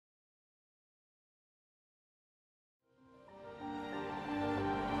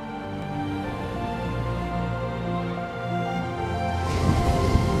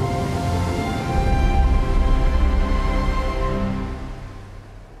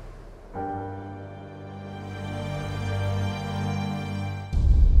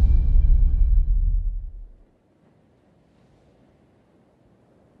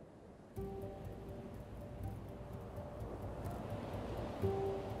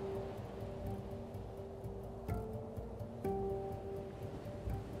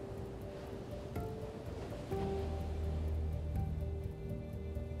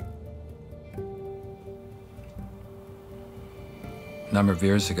number of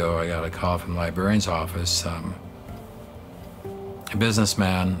years ago, I got a call from the librarian's office. A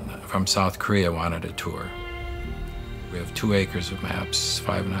businessman from South Korea wanted a tour. We have 2 acres of maps,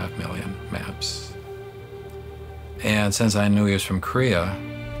 5.5 million maps. And since I knew he was from Korea,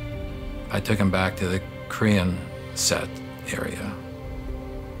 I took him back to the Korean set area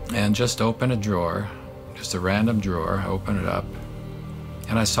and just opened a drawer, just a random drawer, opened it up,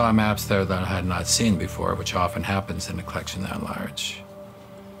 and I saw maps there that I had not seen before, which often happens in a collection that large.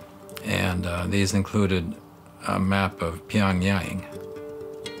 And these included a map of Pyongyang,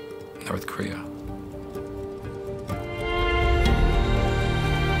 North Korea.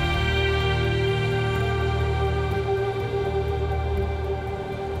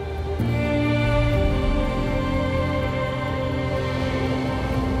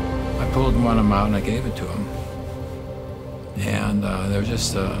 I pulled one of them out and I gave it to him. And there was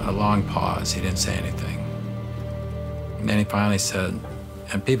just a long pause. He didn't say anything. And then he finally said,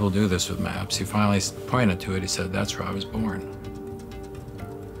 and people do this with maps, he finally pointed to it. He said, "That's where I was born."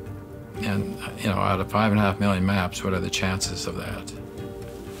 And, you know, out of 5.5 million maps, what are the chances of that?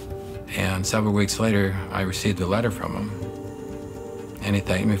 And several weeks later, I received a letter from him, and he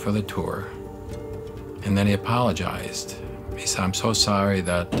thanked me for the tour. And then he apologized. He said, "I'm so sorry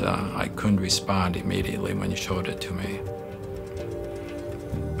that I couldn't respond immediately when you showed it to me.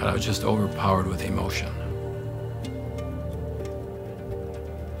 But I was just overpowered with emotion."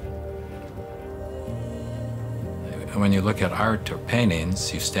 And when you look at art or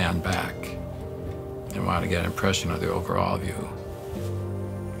paintings, you stand back and want to get an impression of the overall view.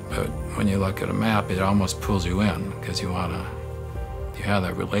 But when you look at a map, it almost pulls you in because you have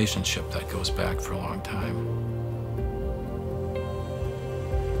that relationship that goes back for a long time.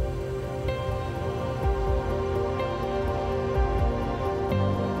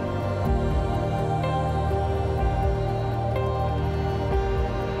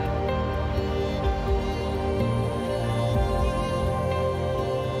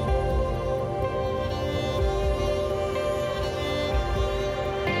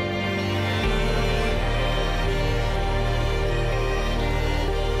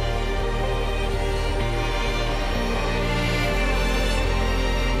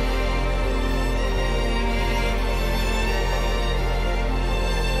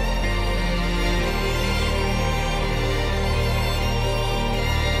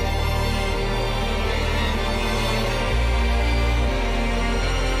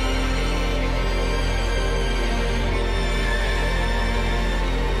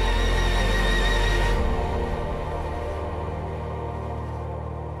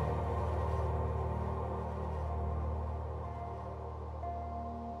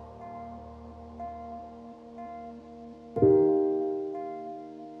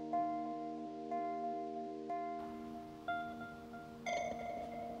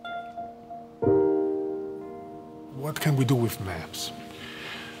 What can we do with maps?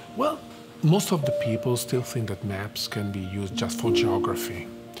 Well, most of the people still think that maps can be used just for geography.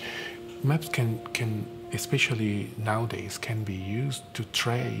 Maps can especially nowadays, can be used to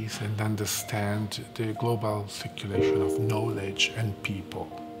trace and understand the global circulation of knowledge and people.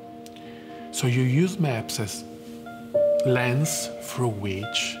 So you use maps as lens through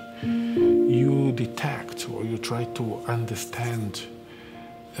which you detect or you try to understand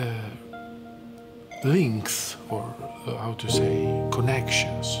links or how to say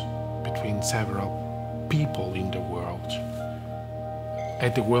connections between several people in the world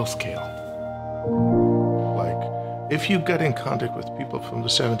at the world scale. Like if you get in contact with people from the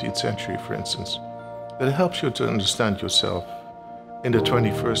 17th century, for instance, that helps you to understand yourself in the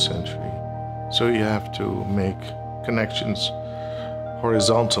 21st century. So you have to make connections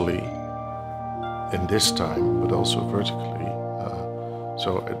horizontally in this time, but also vertically. So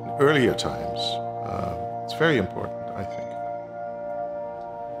in earlier times, it's very important, I think.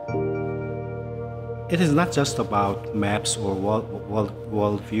 It is not just about maps or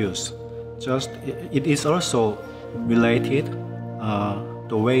world views. It is also related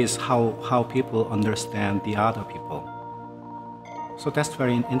the ways how people understand the other people. So that's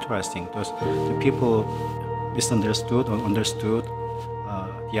very interesting because the people misunderstood or understood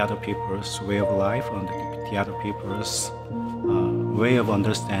the other people's way of life and the other people's way of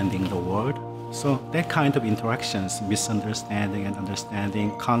understanding the world. So that kind of interactions, misunderstanding and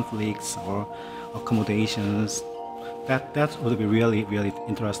understanding, conflicts or accommodations, that would be really, really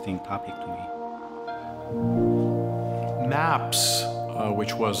interesting topic to me. Maps,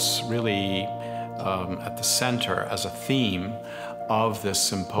 which was really at the center as a theme of this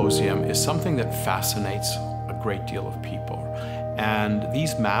symposium, is something that fascinates a great deal of people. And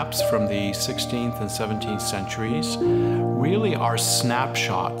these maps from the 16th and 17th centuries really are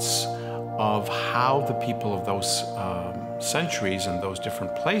snapshots of how the people of those centuries and those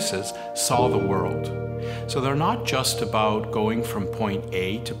different places saw the world. So they're not just about going from point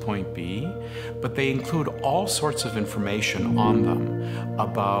A to point B, but they include all sorts of information on them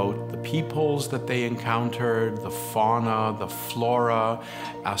about the peoples that they encountered, the fauna, the flora,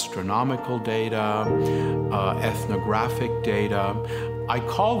 astronomical data, ethnographic data. I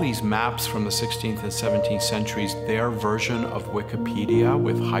call these maps from the 16th and 17th centuries their version of Wikipedia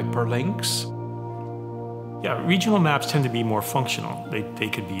with hyperlinks. Yeah, regional maps tend to be more functional. They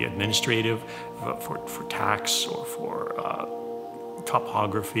could be administrative for tax or for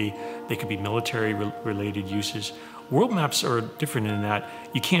topography. They could be military-related uses. World maps are different in that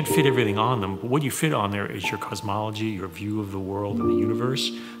you can't fit everything on them, but what you fit on there is your cosmology, your view of the world and the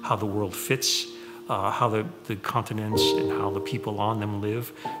universe, how the world fits, how the continents and how the people on them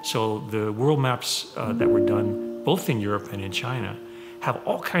live. So the world maps that were done both in Europe and in China have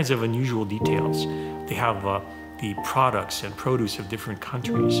all kinds of unusual details. They have the products and produce of different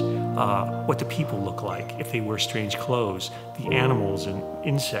countries, what the people look like, if they wear strange clothes, the animals and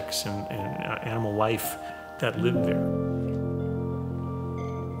insects and animal life that live there.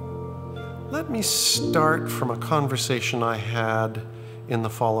 Let me start from a conversation I had in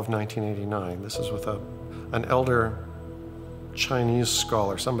the fall of 1989. This is with an elder Chinese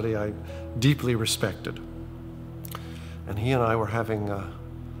scholar, somebody I deeply respected. And he and I were having a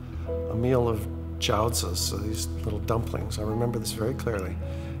meal of jiaozhas, so these little dumplings. I remember this very clearly.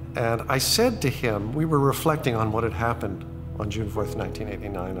 And I said to him, we were reflecting on what had happened on June 4th,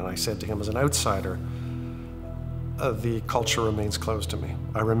 1989, and I said to him, as an outsider, the culture remains closed to me.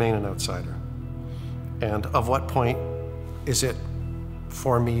 I remain an outsider. And of what point is it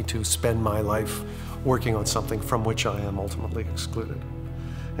for me to spend my life working on something from which I am ultimately excluded?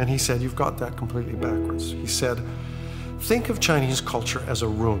 And he said, you've got that completely backwards. He said, think of Chinese culture as a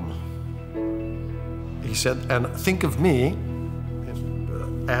room. He said, and think of me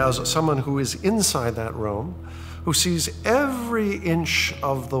as someone who is inside that room, who sees every inch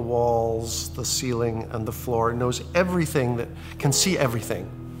of the walls, the ceiling, and the floor, knows everything, that can see everything.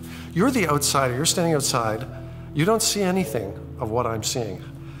 You're the outsider, you're standing outside, you don't see anything of what I'm seeing.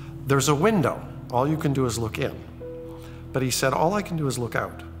 There's a window, all you can do is look in. But he said, all I can do is look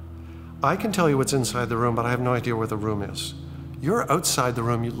out. I can tell you what's inside the room, but I have no idea where the room is. You're outside the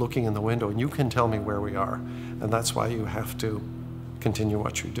room looking in the window, and you can tell me where we are. And that's why you have to continue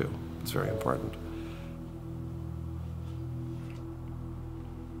what you do. It's very important.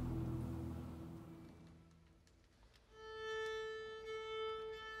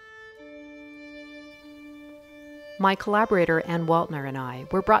 My collaborator, Ann Waltner, and I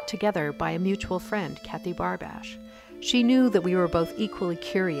were brought together by a mutual friend, Kathy Barbash. She knew that we were both equally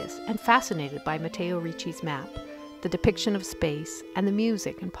curious and fascinated by Matteo Ricci's map, the depiction of space, and the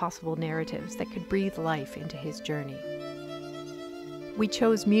music and possible narratives that could breathe life into his journey. We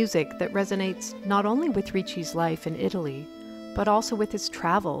chose music that resonates not only with Ricci's life in Italy, but also with his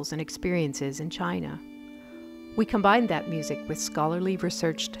travels and experiences in China. We combined that music with scholarly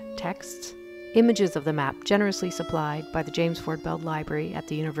researched texts, images of the map generously supplied by the James Ford Bell Library at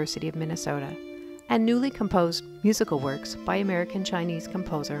the University of Minnesota, and newly composed musical works by American Chinese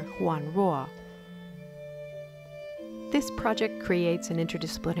composer Huan Ruo. This project creates an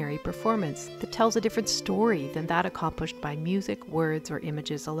interdisciplinary performance that tells a different story than that accomplished by music, words, or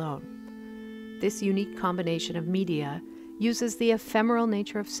images alone. This unique combination of media uses the ephemeral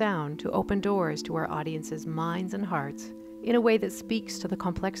nature of sound to open doors to our audience's minds and hearts in a way that speaks to the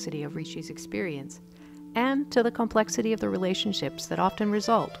complexity of Ricci's experience and to the complexity of the relationships that often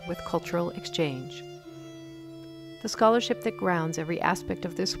result with cultural exchange. The scholarship that grounds every aspect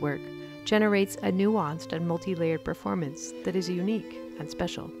of this work generates a nuanced and multi-layered performance that is unique and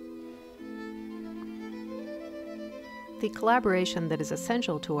special. The collaboration that is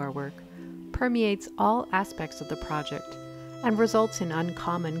essential to our work permeates all aspects of the project and results in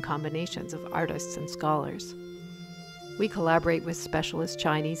uncommon combinations of artists and scholars. We collaborate with specialist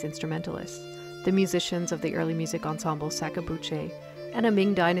Chinese instrumentalists, the musicians of the early music ensemble Sacabuche, and a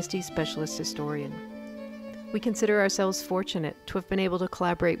Ming Dynasty specialist historian. We consider ourselves fortunate to have been able to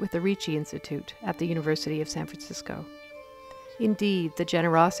collaborate with the Ricci Institute at the University of San Francisco. Indeed, the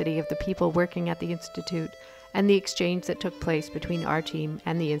generosity of the people working at the Institute and the exchange that took place between our team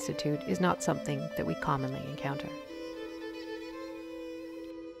and the Institute is not something that we commonly encounter.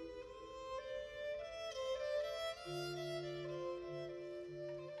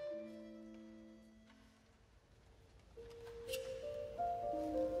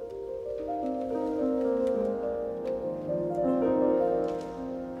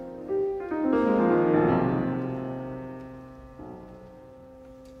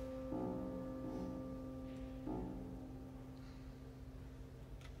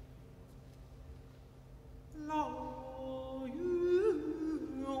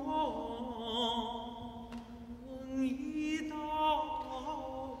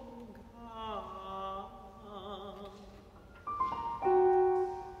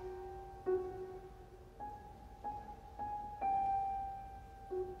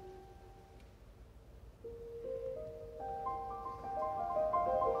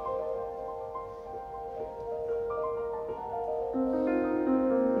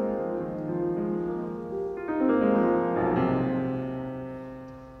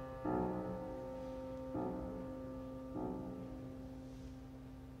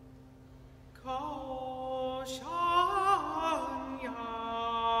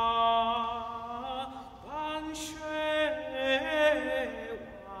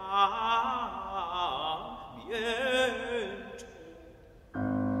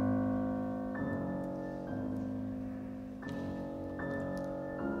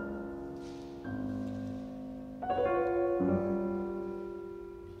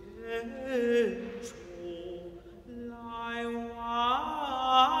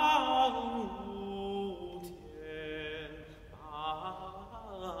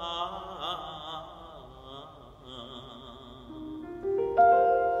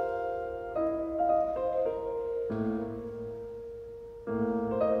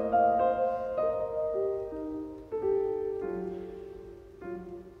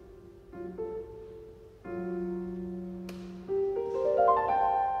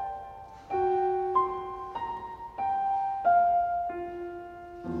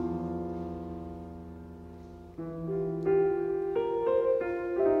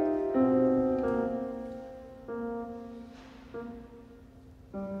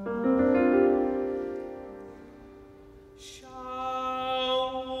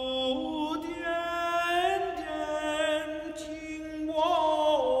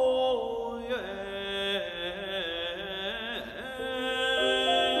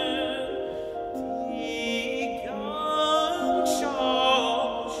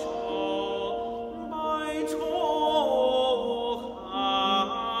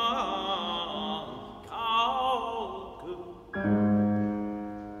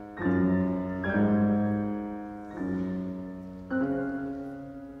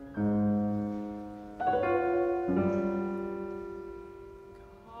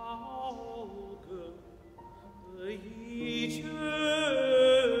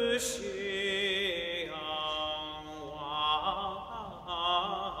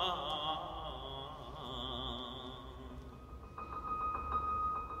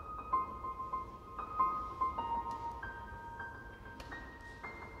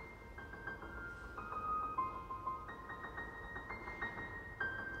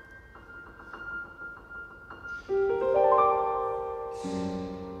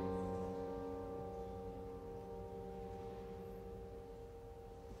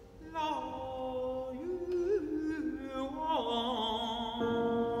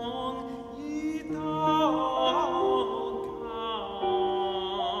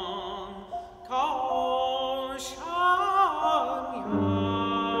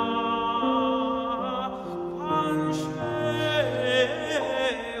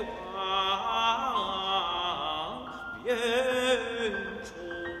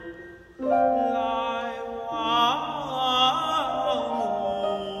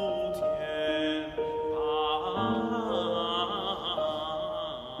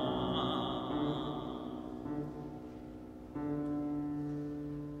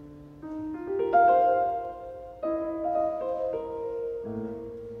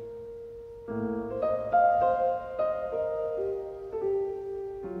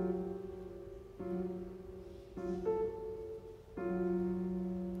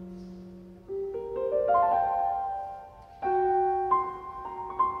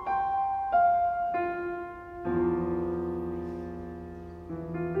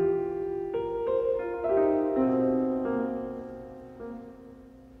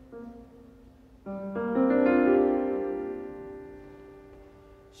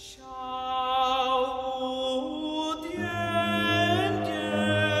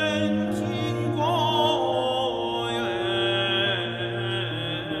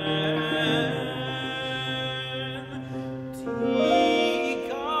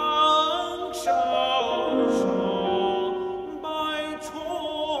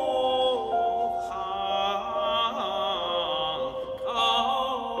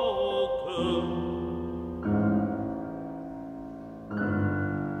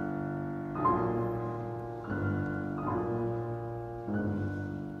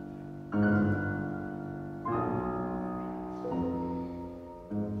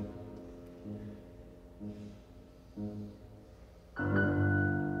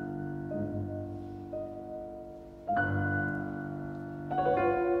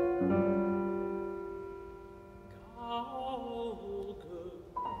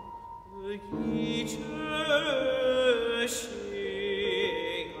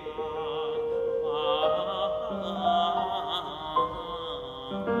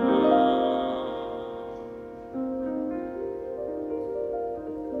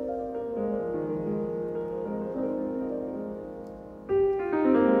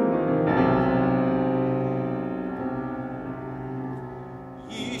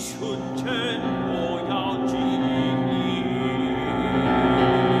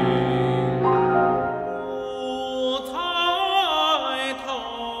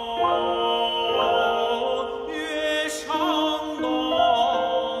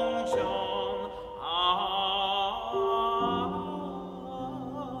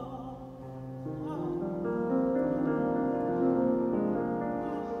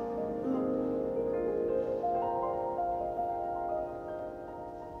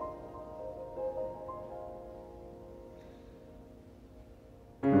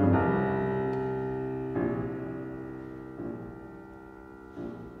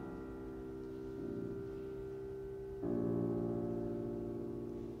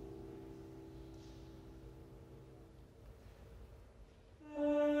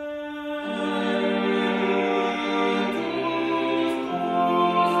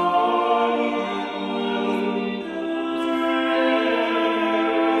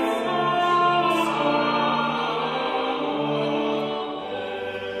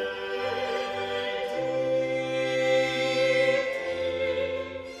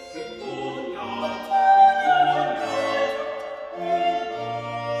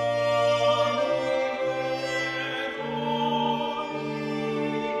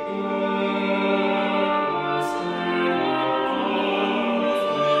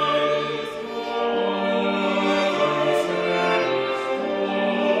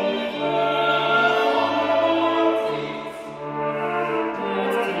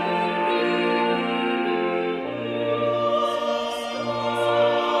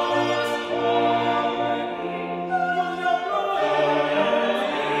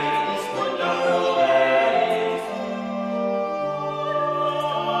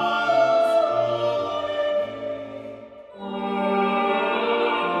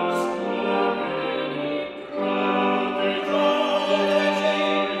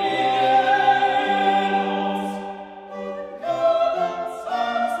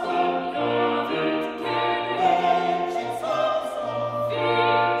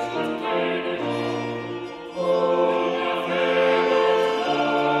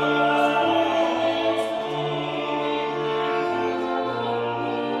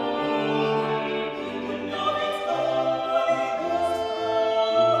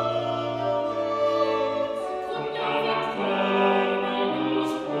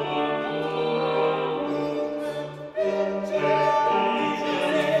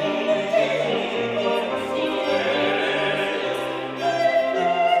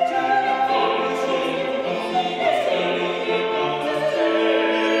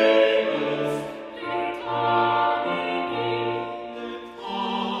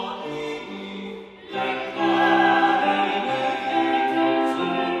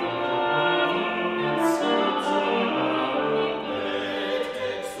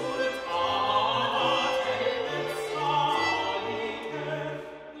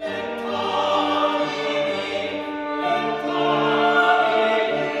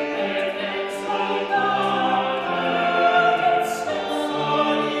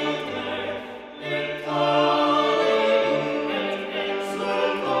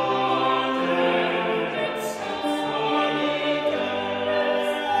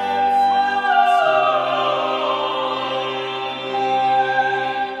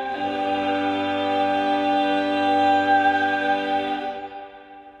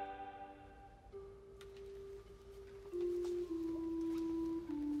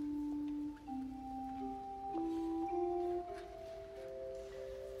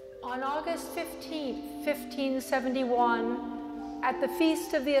 On August 15, 1571, at the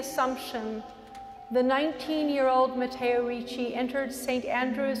Feast of the Assumption, the 19-year-old Matteo Ricci entered St.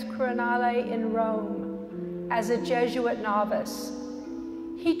 Andrew's Coronale in Rome as a Jesuit novice.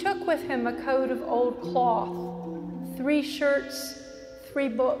 He took with him a coat of old cloth, 3 shirts, 3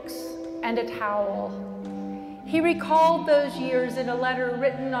 books, and a towel. He recalled those years in a letter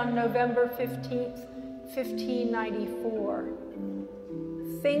written on November 15, 1594.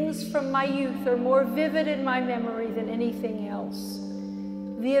 Things from my youth are more vivid in my memory than anything else.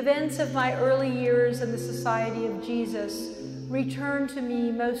 The events of my early years in the Society of Jesus return to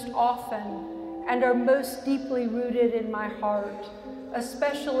me most often and are most deeply rooted in my heart,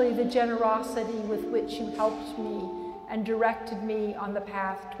 especially the generosity with which you helped me and directed me on the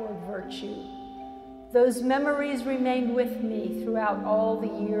path toward virtue. Those memories remained with me throughout all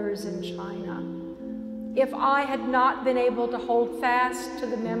the years in China. If I had not been able to hold fast to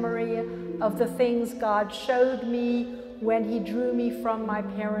the memory of the things God showed me when He drew me from my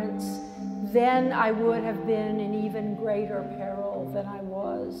parents, then I would have been in even greater peril than I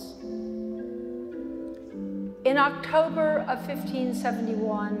was. In October of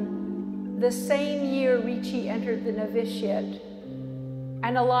 1571, the same year Ricci entered the novitiate,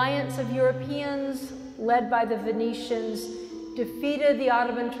 an alliance of Europeans led by the Venetians defeated the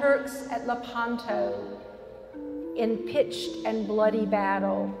Ottoman Turks at Lepanto in pitched and bloody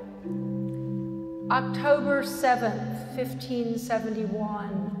battle. October 7th,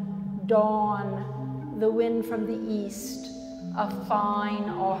 1571, dawn, the wind from the east, a fine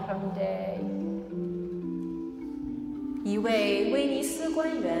autumn day. 一位威尼斯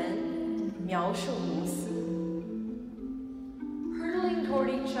官员描述如斯。 Hurtling toward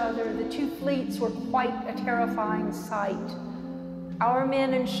each other, the two fleets were quite a terrifying sight. Our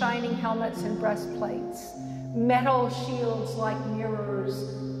men in shining helmets and breastplates, metal shields like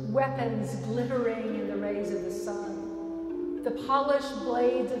mirrors, weapons glittering in the rays of the sun. The polished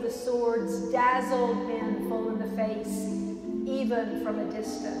blades of the swords dazzled men full in the face, even from a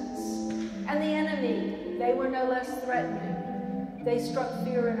distance. And the enemy, they were no less threatening. They struck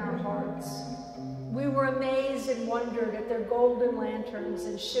fear in our hearts. We were amazed and wondered at their golden lanterns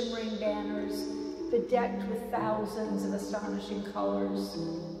and shimmering banners, bedecked with thousands of astonishing colors.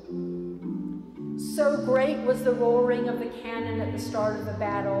 So great was the roaring of the cannon at the start of the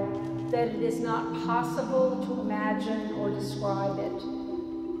battle that it is not possible to imagine or describe it.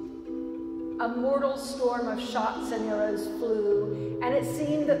 A mortal storm of shots and arrows flew, and it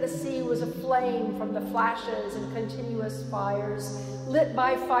seemed that the sea was aflame from the flashes and continuous fires, lit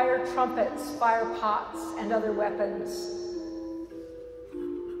by fire trumpets, fire pots, and other weapons.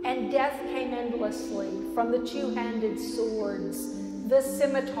 And death came endlessly from the two-handed swords, the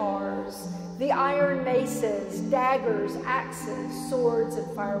scimitars, the iron maces, daggers, axes, swords,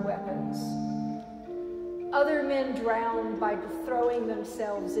 and fire weapons. Other men drowned by throwing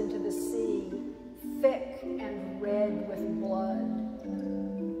themselves into the sea, thick and red with blood.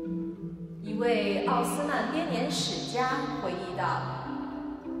 一位奥斯曼编年史家回忆道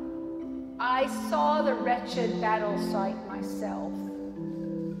I saw the wretched battle site myself.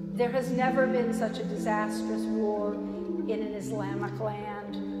 There has never been such a disastrous war in an Islamic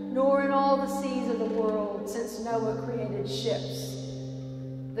land, nor in all the seas of the world since Noah created ships.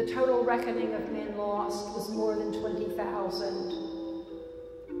 The total reckoning of men lost was more than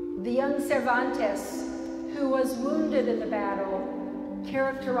 20,000. The young Cervantes, who was wounded in the battle,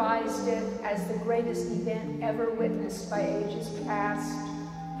 characterized it as the greatest event ever witnessed by ages past,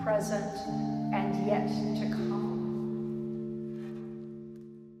 present, and yet to come.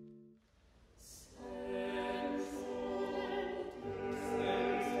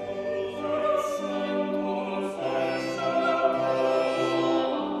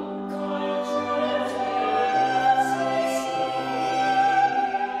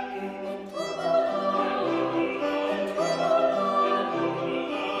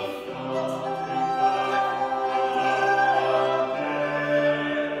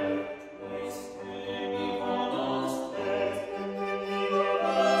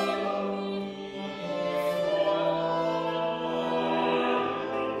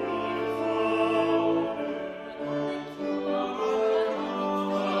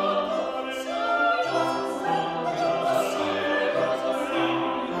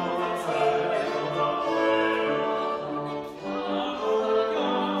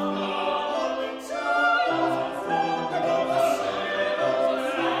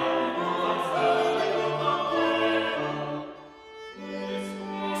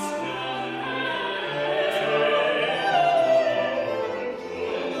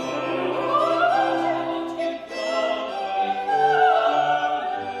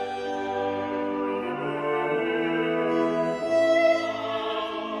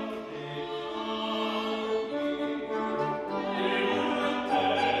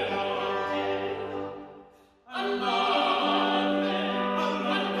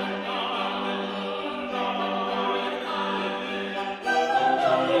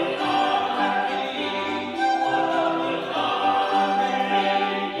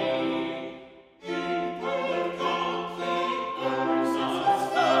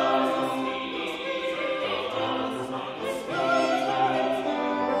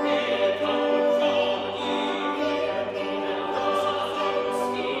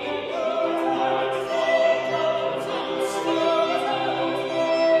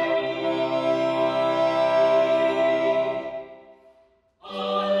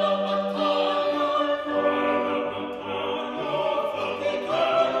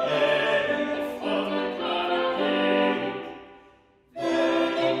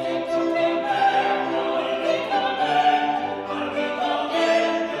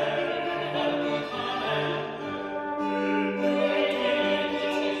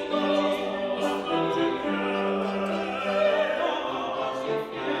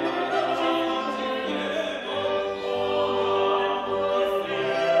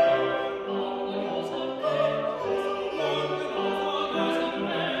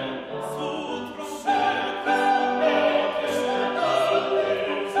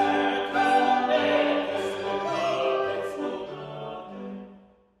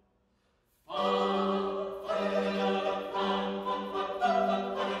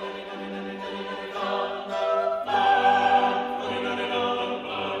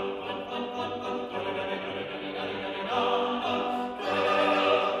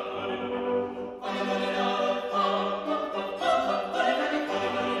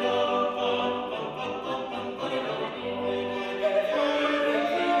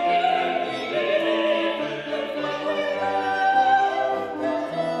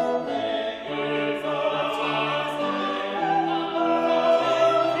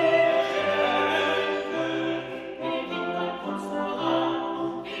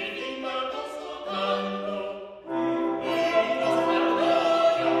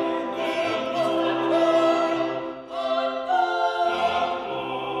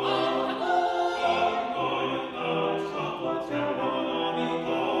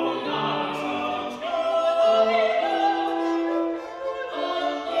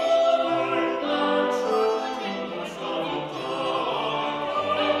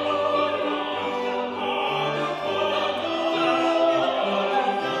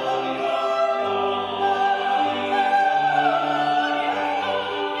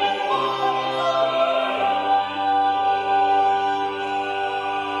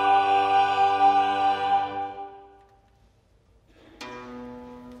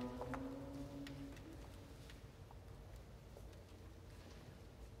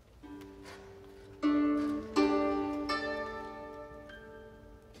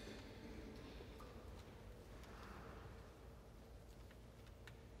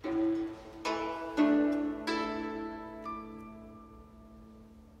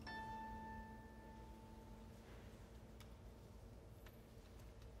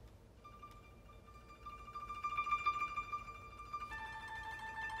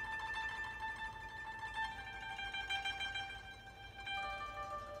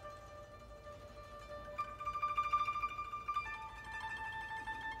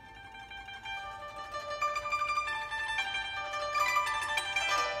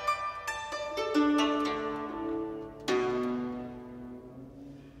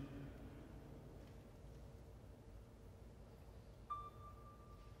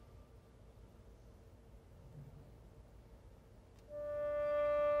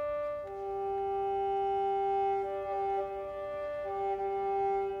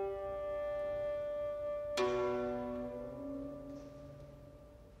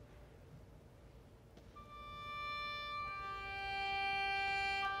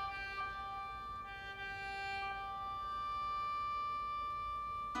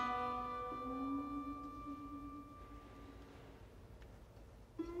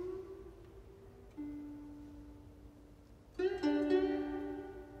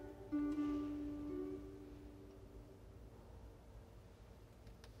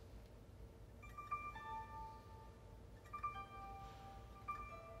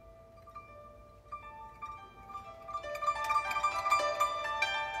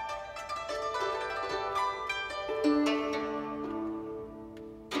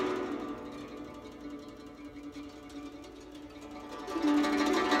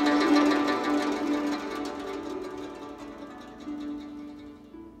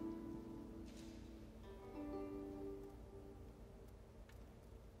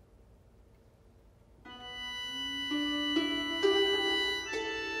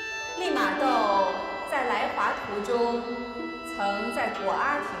 中曾在果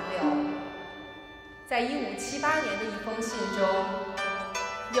阿停留。在1578年的一封信中，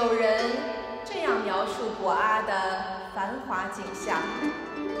有人这样描述果阿的繁华景象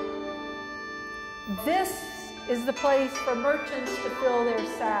This is the place for merchants to fill their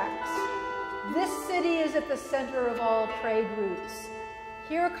sacks. This city is at the center of all trade routes.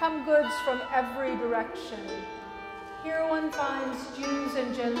 Here come goods from every direction. Here one finds Jews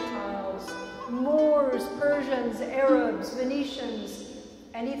and Gentiles, Moors, Persians, Arabs, Venetians,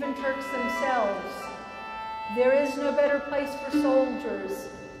 and even Turks themselves. There is no better place for soldiers,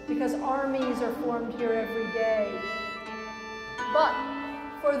 because armies are formed here every day. But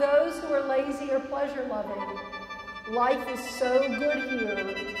for those who are lazy or pleasure-loving, life is so good here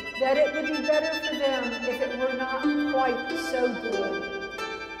that it would be better for them if it were not quite so good.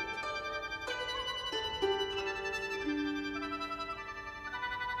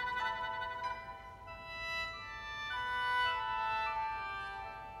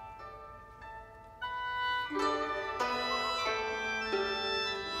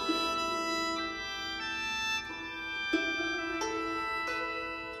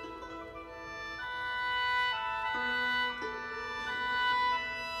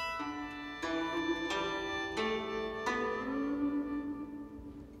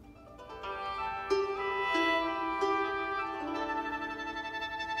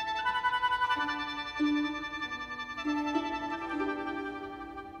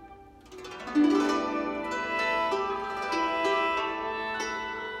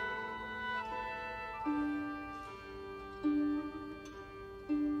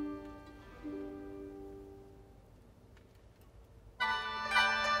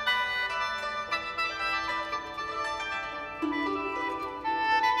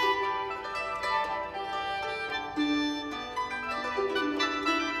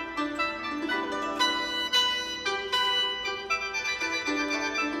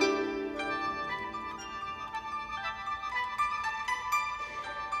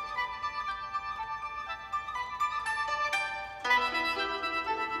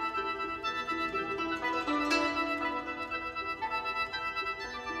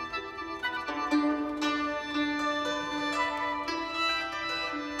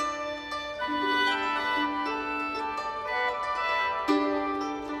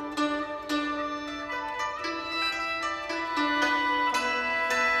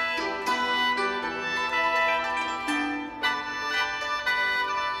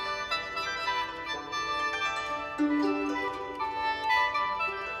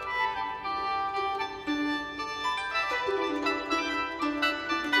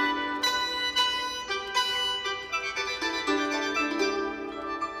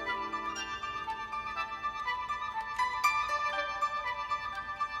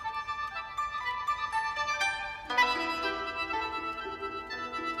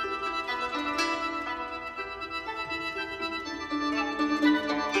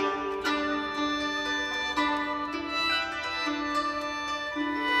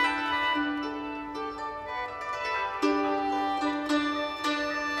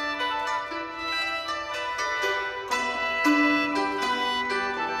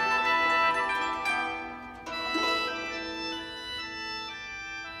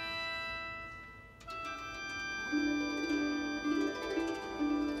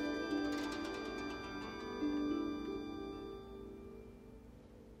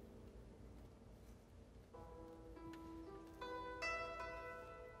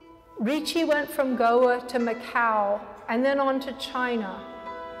 Ricci went from Goa to Macau and then on to China.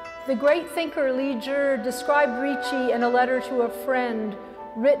 The great thinker Li Zhi described Ricci in a letter to a friend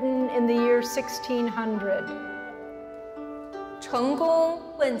written in the year 1600. 成功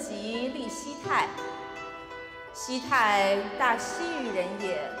问及利西泰，西泰大西域人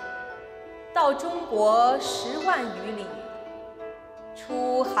也，到中国10万余里，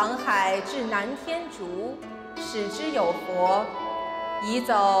出航海至南天竺，使之有佛，已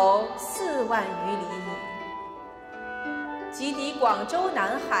走4万余里矣。即抵广州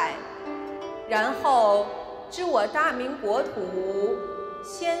南海，然后知我大明国土，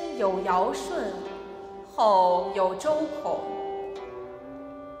先有尧舜，后有周孔。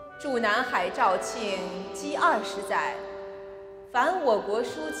驻南海肇庆积20载，凡我国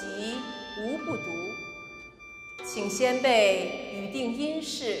书籍无不读。请先辈语定因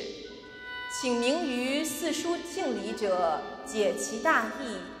事，请明于四书敬礼者解其大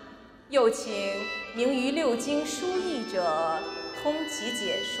义，又请明于6经书义者通其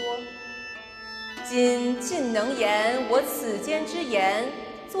解说。今尽能言我此间之言，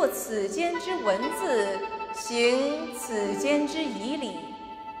作此间之文字，行此间之仪礼，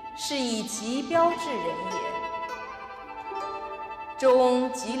是以其标志人也。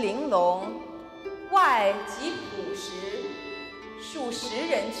中即玲珑，外即朴实，数十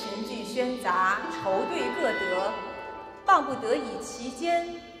人群聚喧杂，愁对各得，棒不得已其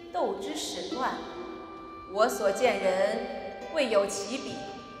间，斗之始乱。我所见人，未有其比，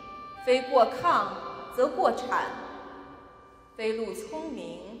非过亢，则过产；非露聪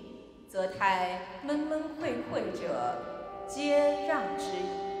明，则太闷闷晦晦者，皆让之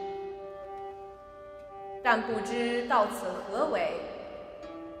矣。但不知到此何为？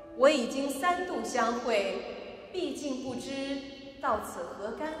我已经3度相会，毕竟不知到此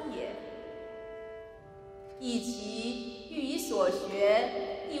何干也。亦其欲以所学，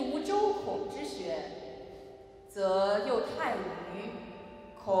亦无周孔之学，则又太愚，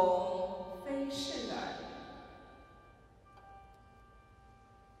恐非是耳。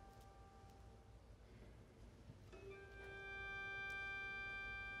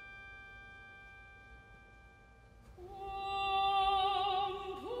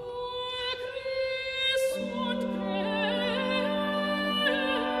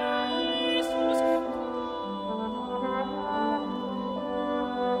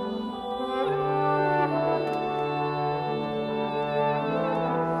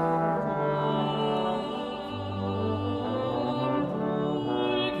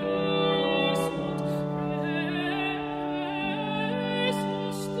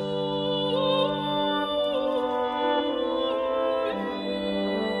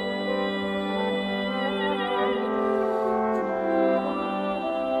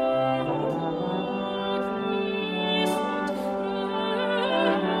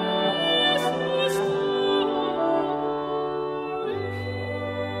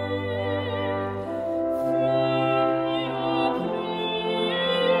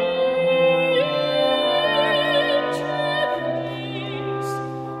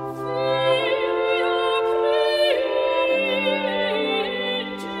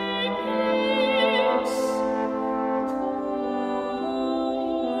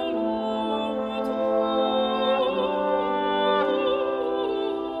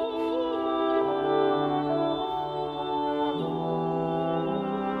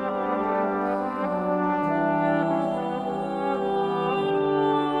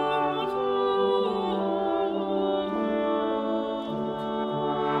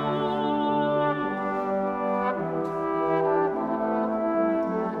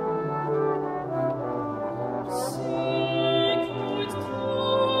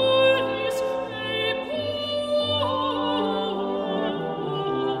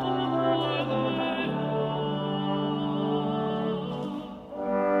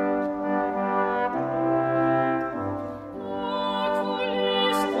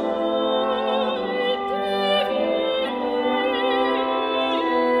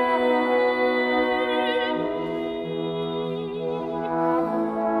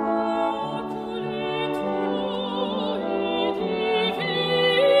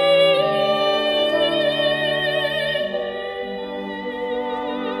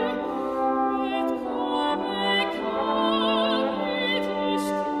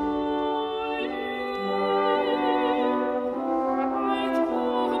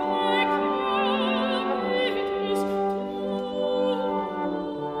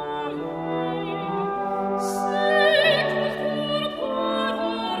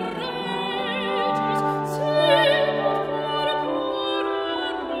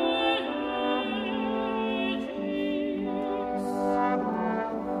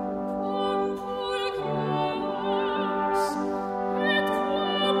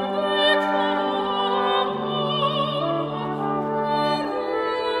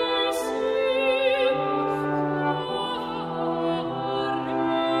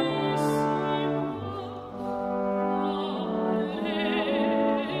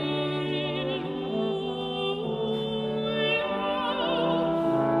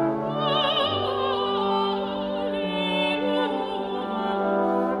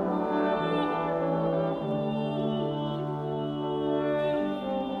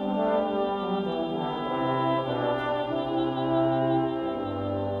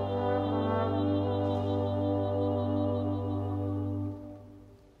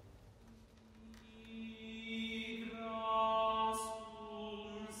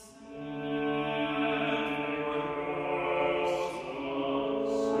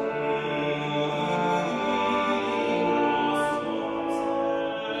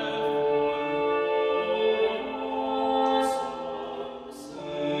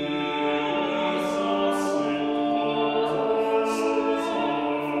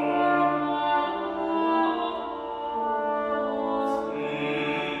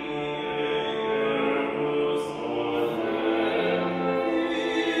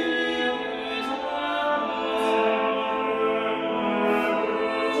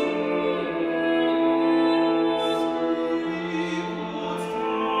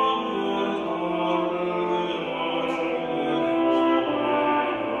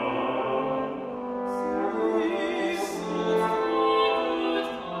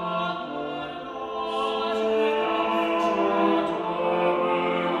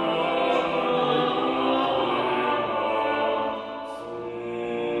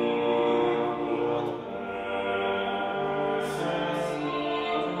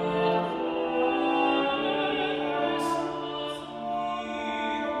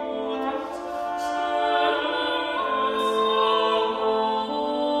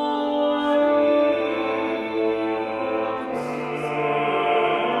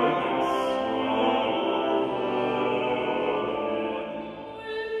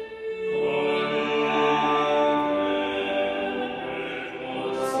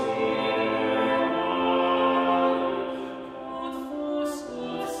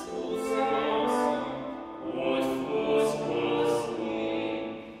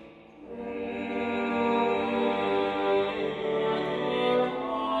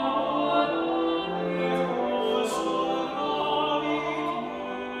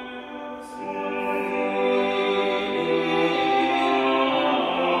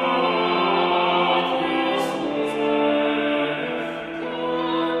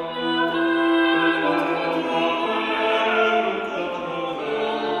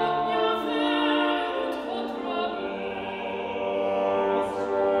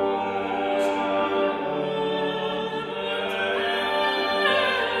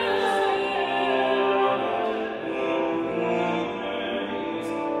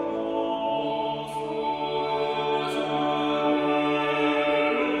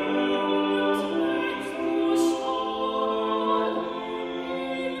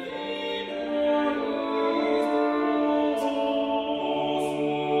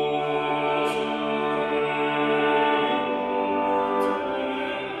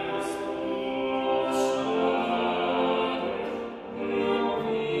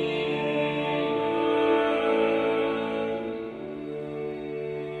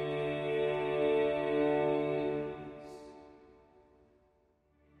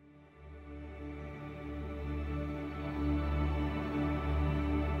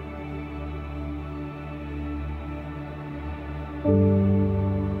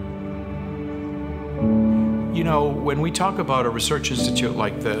when we talk about a research institute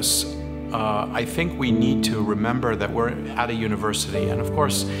like this, I think we need to remember that we're at a university, and of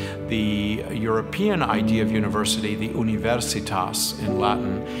course the European idea of university, the universitas in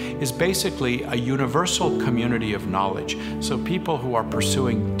Latin, is basically a universal community of knowledge. So people who are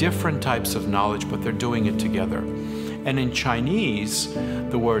pursuing different types of knowledge, but they're doing it together. And in Chinese,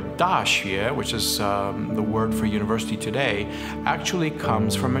 the word 大学, which is the word for university today, actually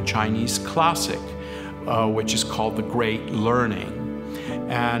comes from a Chinese classic, which is called The Great Learning.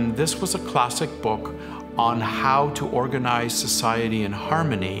 And this was a classic book on how to organize society in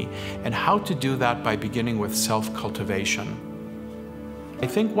harmony and how to do that by beginning with self-cultivation. I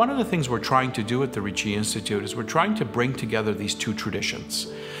think one of the things we're trying to do at the Ricci Institute is we're trying to bring together these two traditions.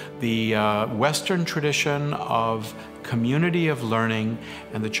 The Western tradition of community of learning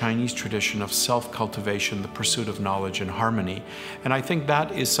and the Chinese tradition of self-cultivation, the pursuit of knowledge and harmony. And I think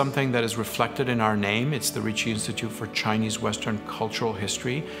that is something that is reflected in our name. It's the Ricci Institute for Chinese Western Cultural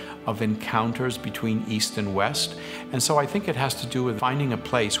History, of encounters between East and West. And so I think it has to do with finding a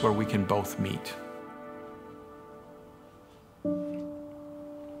place where we can both meet.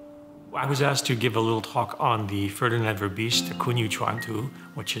 I was asked to give a little talk on the Ferdinand Verbiest Kunyu Chuantu,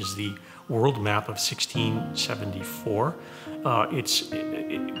 which is the world map of 1674. It's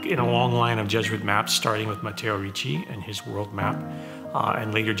in a long line of Jesuit maps, starting with Matteo Ricci and his world map,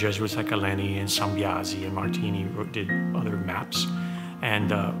 and later Jesuits like Aleni and Sambiase and Martini did other maps.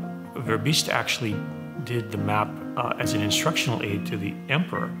 And Verbiest actually did the map as an instructional aid to the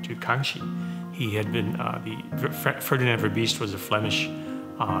emperor, to Kangxi. He had been, Ferdinand Verbiest was a Flemish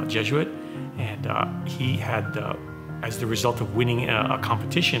Jesuit, and he had, as the result of winning a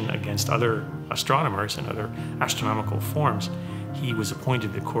competition against other astronomers and other astronomical forms, he was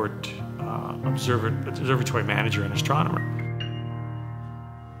appointed the court observatory manager and astronomer.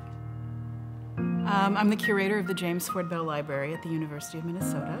 I'm the curator of the James Ford Bell Library at the University of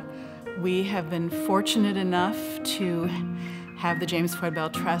Minnesota. We have been fortunate enough to have the James Ford Bell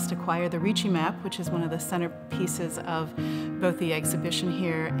Trust acquire the Ricci map, which is one of the centerpieces of both the exhibition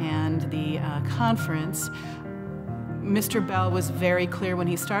here and the conference. Mr. Bell was very clear when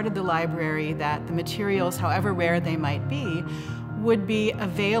he started the library that the materials, however rare they might be, would be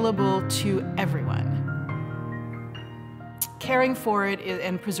available to everyone. Caring for it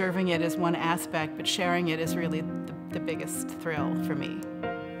and preserving it is one aspect, but sharing it is really the biggest thrill for me.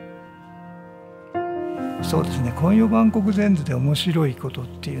 そうですね、今夜万国全図で面白いことっ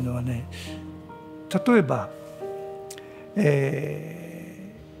ていうのはね、例えば、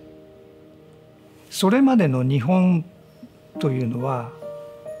それまでの日本というのは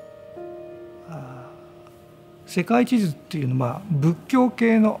世界地図っていうのは仏教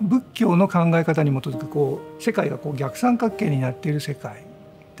の考え方に基づく世界が逆三角形になっている世界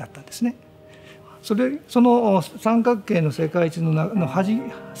だったんですね。その三角形の世界地の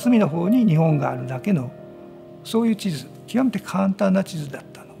隅の方に日本があるだけのそういう地図、極めて簡単な地図だっ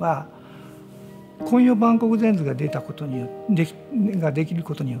たのが今夜万国全図が出たことによってができる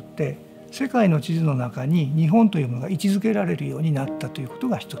ことによって世界の地図の中に日本というものが位置づけられるようになったということ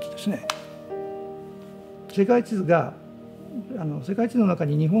が一つですね。世界地図の中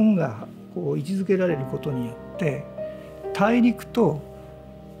に日本が位置づけられることによって大陸と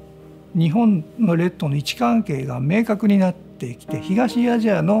日本の列島の位置関係が明確になってきて東アジ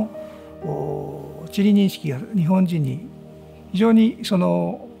アの地理認識が日本人に非常に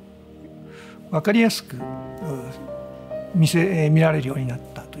分かりやすく見られるようになっ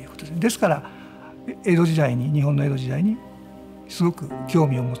たということです。ですから日本の江戸時代にすごく興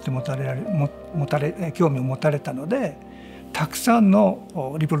味を持たれたのでたくさん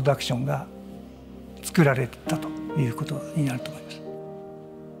のリプロダクションが作られたということになると思います。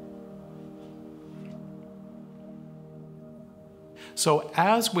So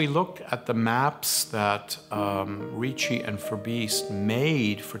as we look at the maps that Ricci and Verbiest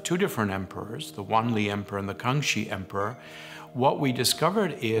made for two different emperors, the Wanli Emperor and the Kangxi Emperor, what we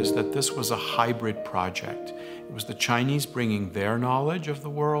discovered is that this was a hybrid project. It was the Chinese bringing their knowledge of the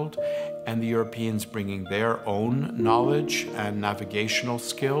world and the Europeans bringing their own knowledge and navigational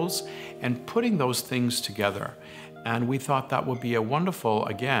skills and putting those things together. And we thought that would be a wonderful,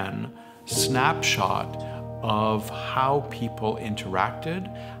 again, snapshot of how people interacted,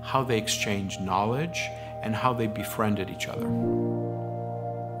 how they exchanged knowledge, and how they befriended each other.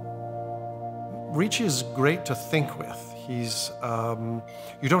 Ricci is great to think with. He's,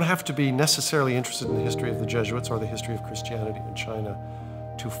 you don't have to be necessarily interested in the history of the Jesuits or the history of Christianity in China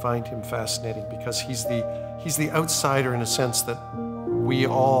to find him fascinating, because he's the outsider in a sense that we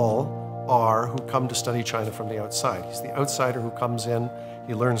all are who come to study China from the outside. He's the outsider who comes in,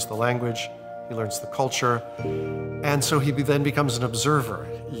 he learns the language, he learns the culture, and so he then becomes an observer.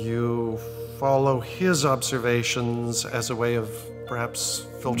 You follow his observations as a way of perhaps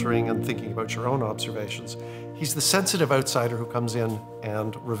filtering and thinking about your own observations. He's the sensitive outsider who comes in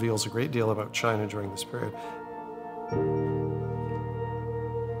and reveals a great deal about China during this period.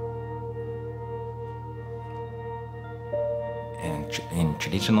 In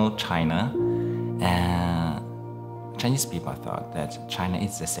traditional China, Chinese people thought that China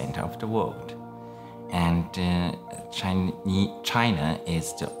is the center of the world. And China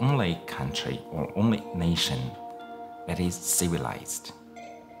is the only country or only nation that is civilized.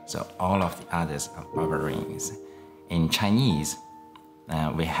 So all of the others are barbarians. In Chinese,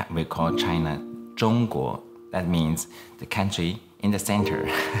 we call China 中国. That means the country in the center.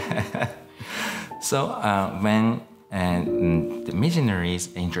 So when the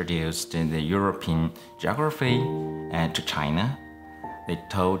missionaries introduced the European geography to China, they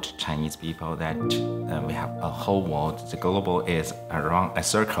told Chinese people that we have a whole world. The global is around a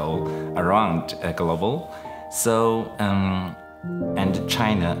circle around a global. So, and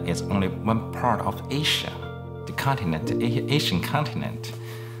China is only one part of Asia, the continent, the Asian continent.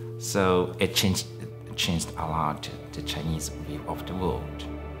 So it changed a lot the Chinese view of the world.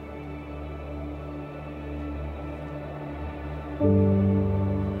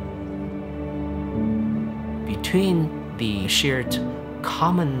 Between the shared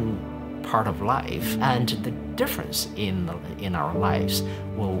common part of life and the difference in our lives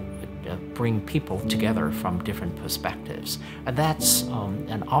will bring people together from different perspectives. And that's,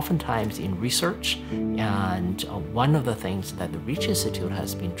 and oftentimes in research, and one of the things that the Ricci Institute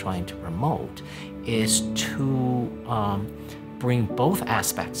has been trying to promote is to bring both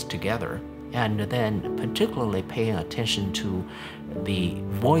aspects together, and then particularly paying attention to the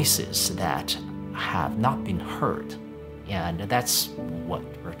voices that have not been heard. And that's what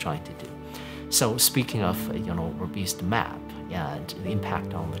we're trying to do. So speaking of, Ricci's map and the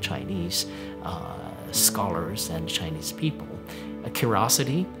impact on the Chinese scholars and Chinese people,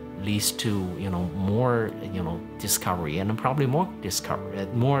 curiosity leads to, more, discovery, and probably more discovery,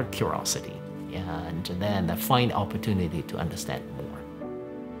 more curiosity, and then find opportunity to understand more.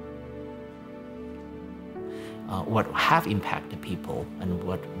 What have impacted people and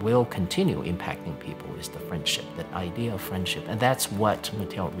what will continue impacting people is the friendship, that idea of friendship. And that's what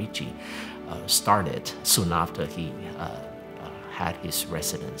Matteo Ricci started soon after he had his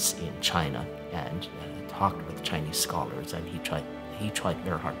residence in China and talked with Chinese scholars, and he tried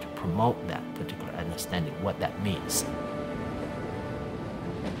very hard to promote that particular understanding, what that means.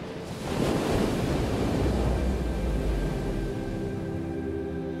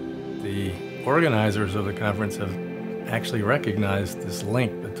 The organizers of the conference have actually recognized this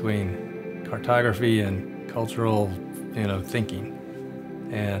link between cartography and cultural, thinking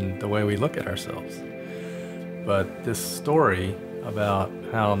and the way we look at ourselves. But this story about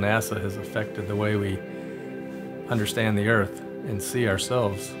how NASA has affected the way we understand the Earth and see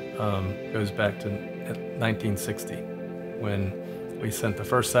ourselves goes back to 1960, when we sent the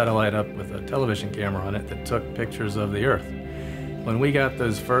first satellite up with a television camera on it that took pictures of the Earth. When we got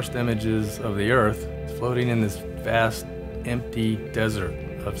those first images of the Earth floating in this vast, empty desert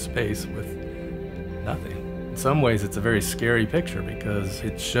of space with nothing, in some ways it's a very scary picture because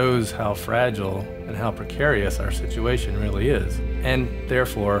it shows how fragile and how precarious our situation really is, and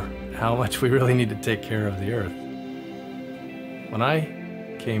therefore how much we really need to take care of the Earth. When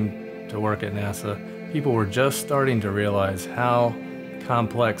I came to work at NASA, people were just starting to realize how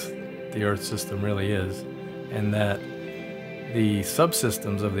complex the Earth system really is, and that the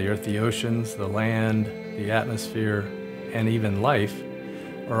subsystems of the Earth, the oceans, the land, the atmosphere, and even life,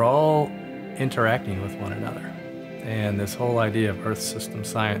 are all interacting with one another. And this whole idea of Earth system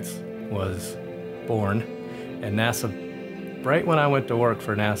science was born. And NASA, right when I went to work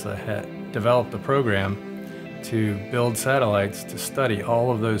for NASA, had developed a program to build satellites to study all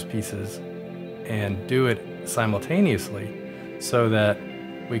of those pieces and do it simultaneously so that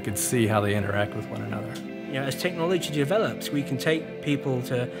we could see how they interact with one another. As technology develops, we can take people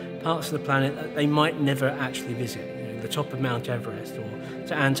to parts of the planet that they might never actually visit, the top of Mount Everest, or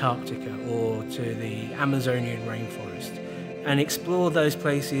to Antarctica, or to the Amazonian rainforest, and explore those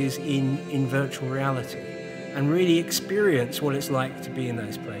places in virtual reality, and really experience what it's like to be in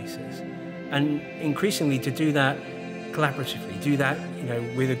those places. And increasingly to do that collaboratively, do that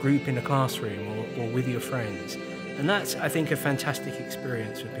with a group in a classroom or with your friends. And that's, I think, a fantastic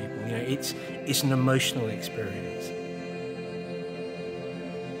experience for people. It's an emotional experience.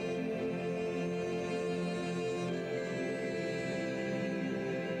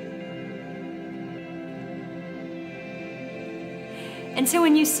 And so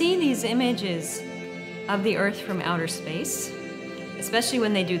when you see these images of the Earth from outer space, especially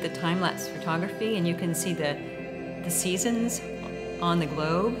when they do the time-lapse photography and you can see the seasons on the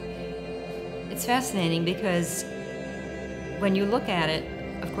globe, it's fascinating because when you look at it,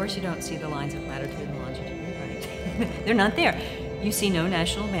 of course you don't see the lines of latitude and longitude, right? They're not there. You see no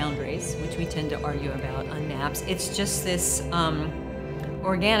national boundaries, which we tend to argue about on maps. It's just this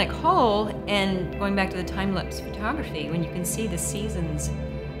organic whole, and going back to the time-lapse photography, when you can see the seasons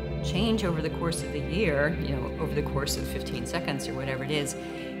change over the course of the year, you know, over the course of 15 seconds or whatever it is,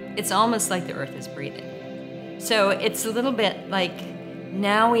 it's almost like the Earth is breathing. So it's a little bit like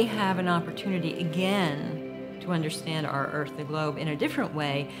now we have an opportunity again to understand our Earth, the globe, in a different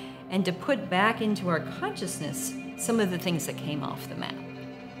way, and to put back into our consciousness some of the things that came off the map.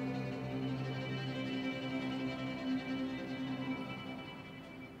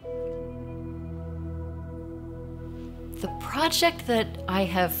 The project that I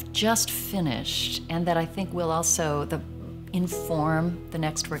have just finished, and that I think will also inform the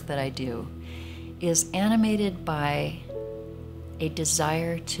next work that I do, is animated by a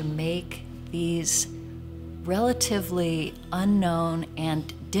desire to make these relatively unknown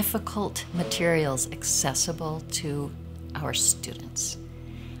and difficult materials accessible to our students.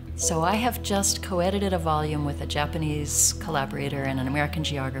 So I have just co-edited a volume with a Japanese collaborator and an American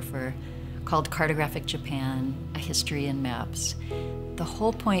geographer called Cartographic Japan, A History in Maps. The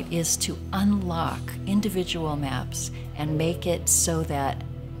whole point is to unlock individual maps and make it so that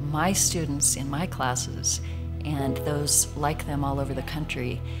my students in my classes and those like them all over the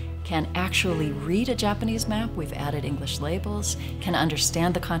country can actually read a Japanese map. We've added English labels, can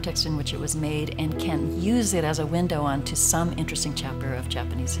understand the context in which it was made, and can use it as a window onto some interesting chapter of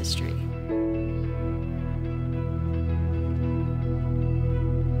Japanese history.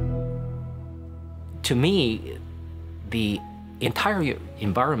 To me, the entire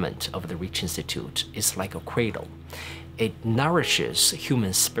environment of the Ricci Institute is like a cradle. It nourishes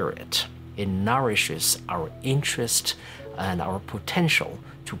human spirit. It nourishes our interest and our potential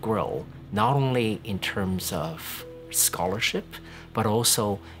to grow, not only in terms of scholarship, but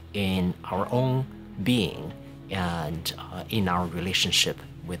also in our own being and in our relationship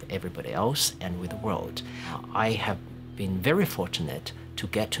with everybody else and with the world. I have been very fortunate to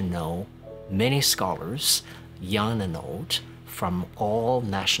get to know many scholars, young and old, from all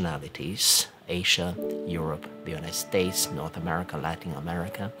nationalities, Asia, Europe, the United States, North America, Latin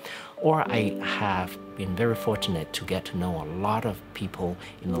America. Or I have been very fortunate to get to know a lot of people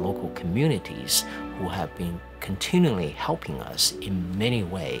in the local communities who have been continually helping us in many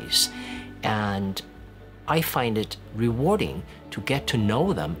ways. And I find it rewarding to get to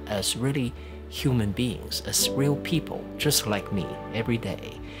know them as really human beings, as real people, just like me, every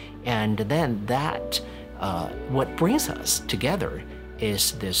day. And then that, what brings us together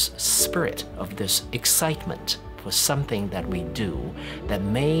is this spirit of this excitement for something that we do that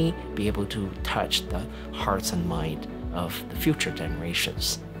may be able to touch the hearts and mind of the future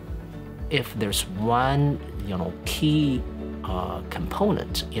generations. If there's one, key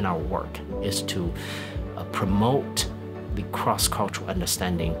component in our work is to promote the cross-cultural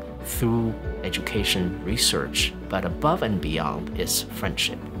understanding through education, research, but above and beyond is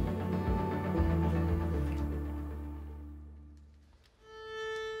friendship.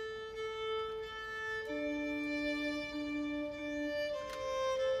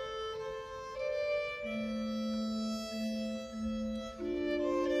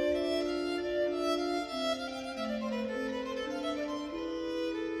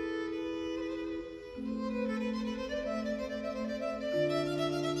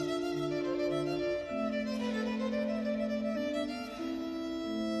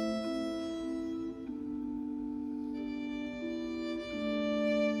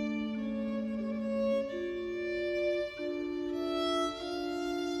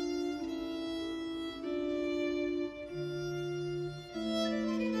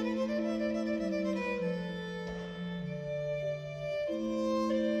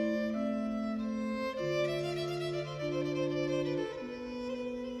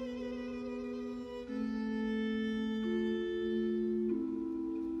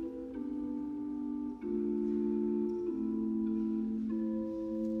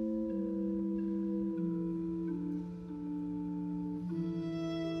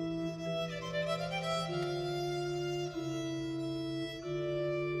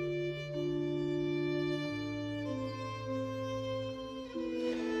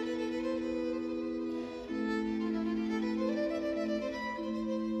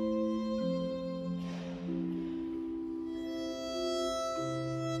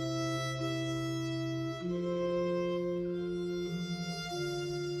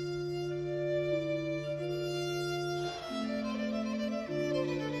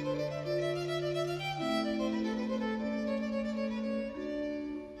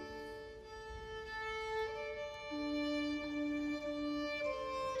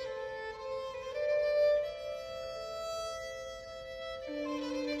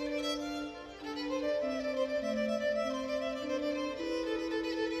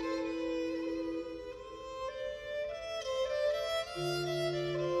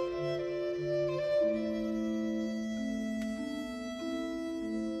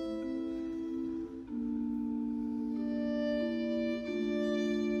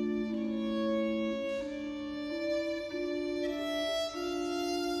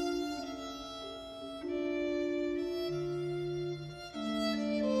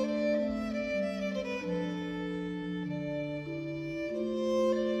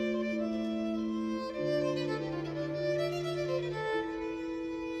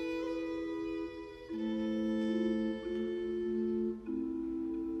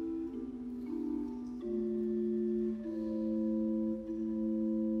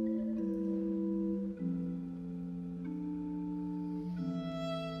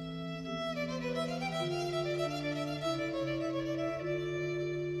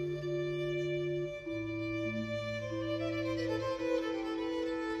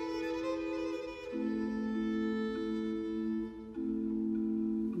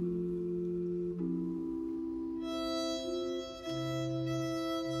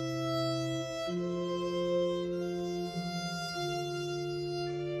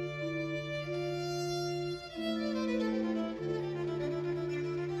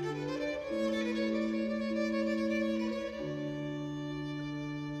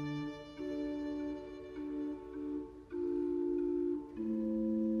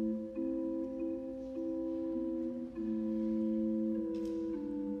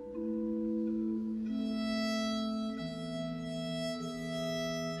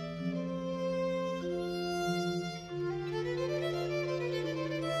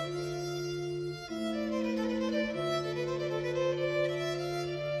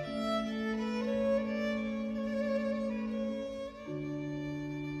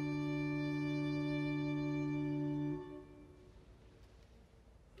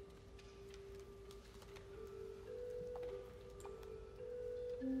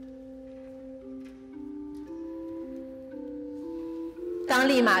 当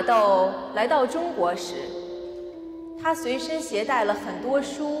利玛窦来到中国时，他随身携带了很多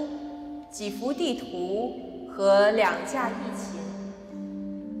书、几幅地图和2架艺琴。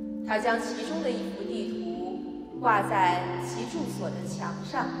他将其中的一幅地图挂在其住所的墙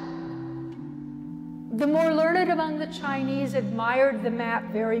上。The more learned among the Chinese admired the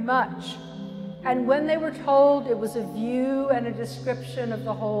map very much, and when they were told it was a view and a description of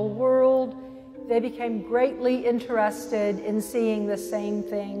the whole world, they became greatly interested in seeing the same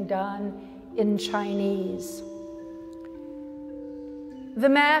thing done in Chinese. The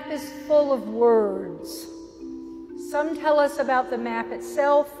map is full of words. Some tell us about the map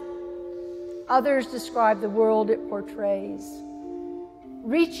itself, others describe the world it portrays.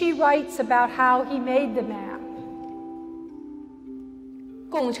 Ricci writes about how he made the map.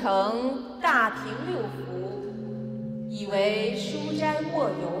 共成大平6幅，以为书斋卧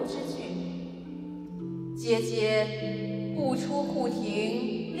游之句。阶阶不出户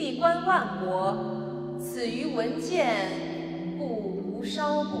庭，历观万国，此于文件，不无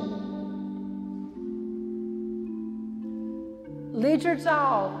稍补。Liza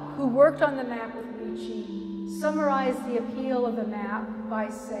Zhao, who worked on the map with Ricci, summarized the appeal of the map by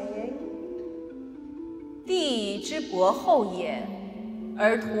saying, 地之博厚也，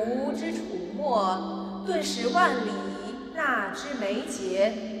而图之楚墨，顿使万里，纳之眉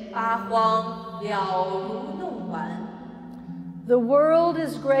节，八荒了如弄丸。The world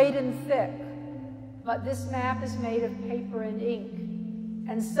is great and thick, but this map is made of paper and ink,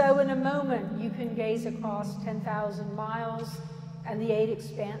 and so in a moment you can gaze across 10,000 miles, and the 8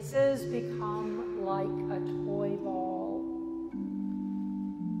 expanses become like a toy ball.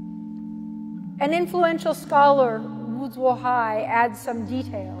 An influential scholar, Wu Zuohai, adds some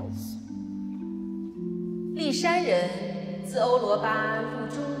details. 骊山人自欧罗巴入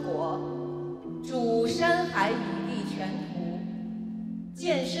中国，主山海与地全图，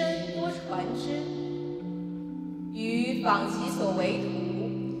见身多传之，与访其所为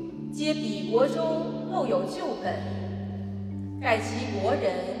图，皆彼国中漏有旧本，盖其国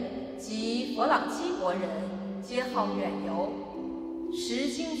人及佛朗基国人皆好远游，时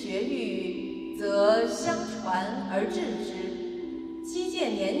经绝域，则相传而治之，积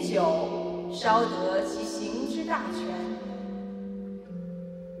渐年久，稍得其行之大权。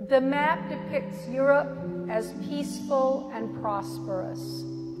The map depicts Europe as peaceful and prosperous.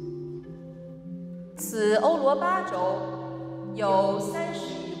 此欧罗巴洲有30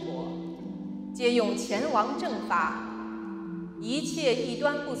余国，皆用前王政法，一切异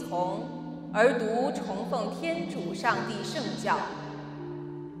端不从，而独崇奉天主上帝圣教。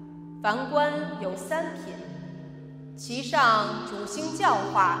凡官有3品，其上主兴教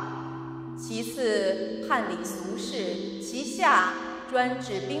化，其次判理俗事，其下专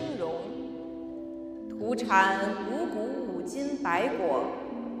治兵戎。土产五谷5金白果，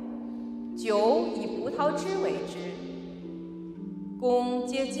酒以葡萄汁为之。工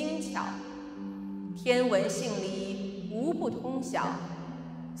皆精巧，天文性理无不通晓。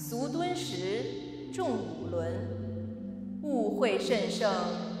俗敦实，重五伦，物会甚盛，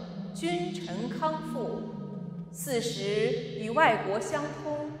君臣康富。40与外国相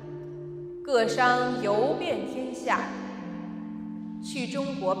通，各商游遍天下。去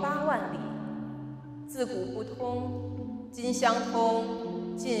中国8万里，自古不通，今相通，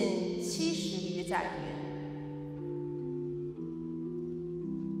近70余载云。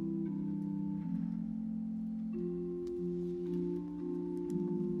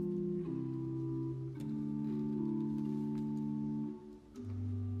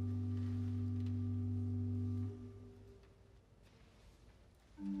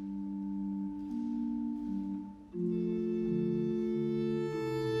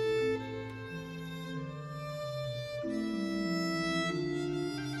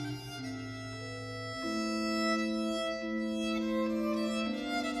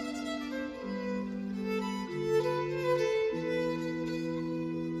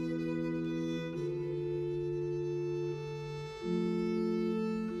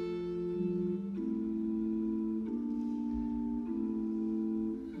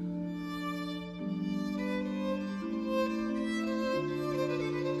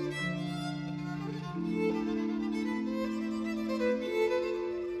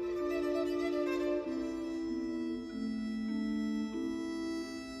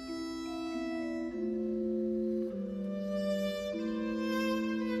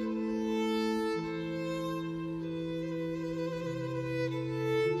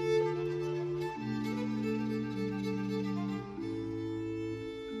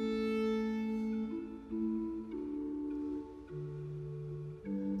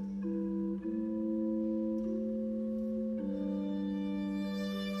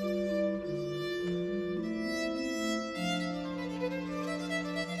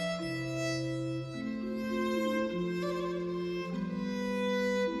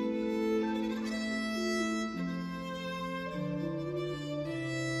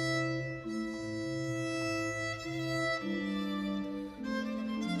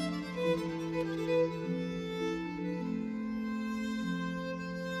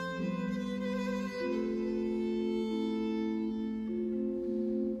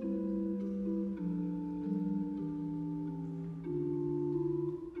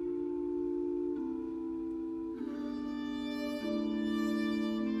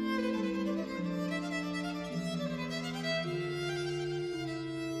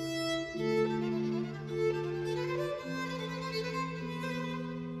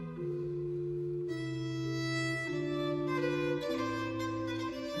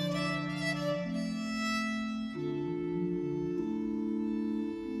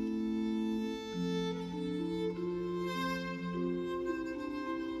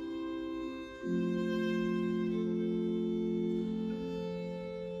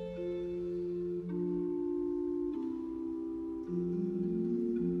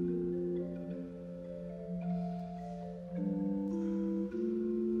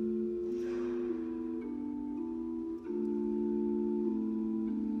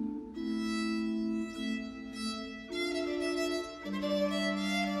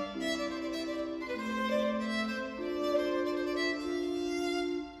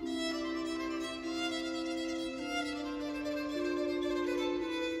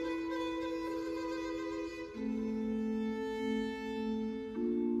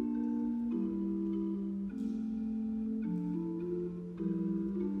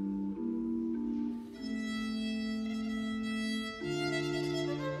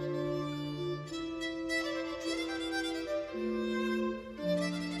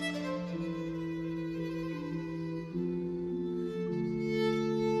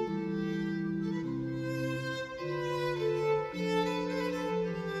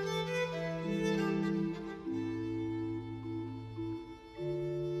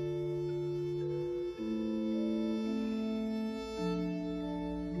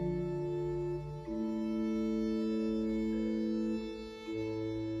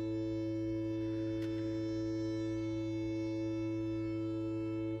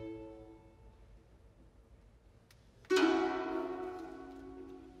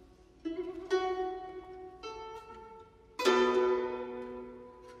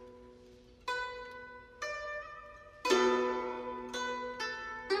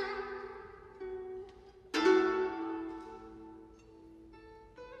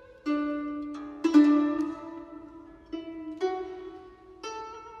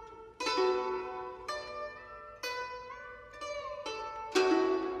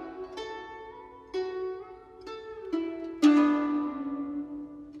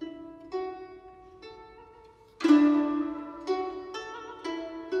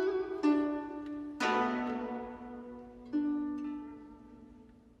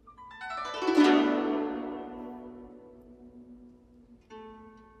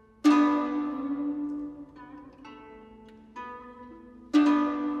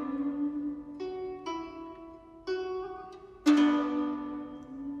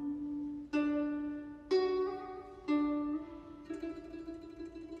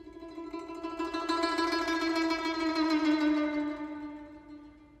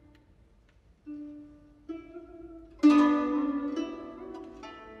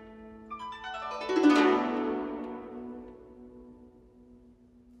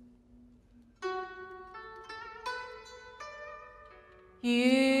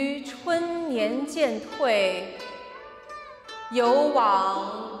于春年渐退，有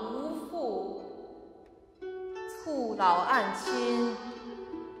往无复。促老暗亲，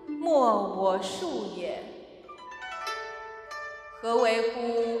莫我数也。何为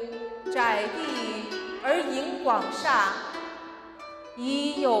乎窄地而迎广厦，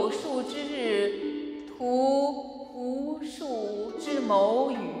以有数之日，图无数之谋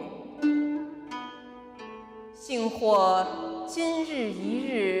语。幸或今日一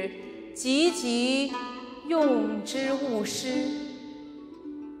日，急急用之勿失。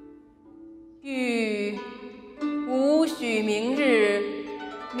欲无许明日，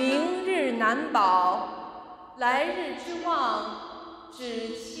明日难保，来日之望，只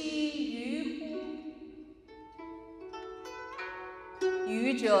期于乎？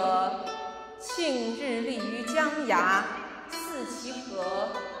愚者庆日立于江崖，似其河，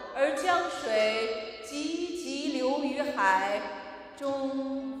而江水急急流于海，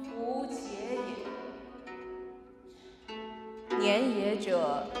终无解也。年也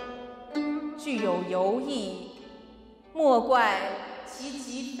者，具有游意，莫怪其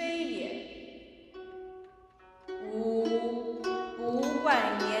疾飞也。吾不怪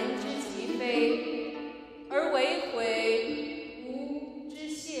年之疾飞，而为悔吾之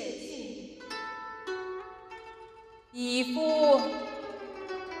谢尽。以夫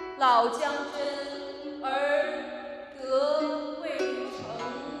老将真而得未成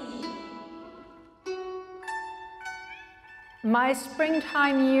矣。My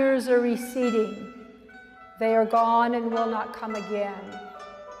springtime years are receding. They are gone and will not come again.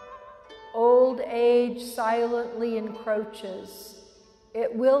 Old age silently encroaches.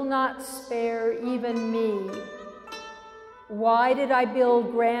 It will not spare even me. Why did I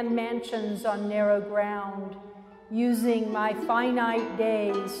build grand mansions on narrow ground, using my finite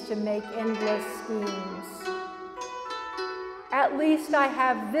days to make endless schemes? At least I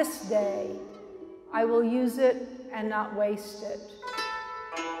have this day. I will use it and not waste it.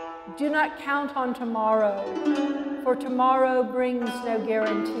 Do not count on tomorrow, for tomorrow brings no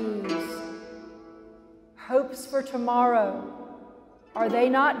guarantees. Hopes for tomorrow, are they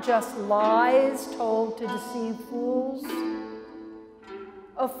not just lies told to deceive fools?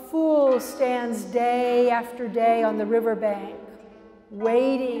 A fool stands day after day on the riverbank,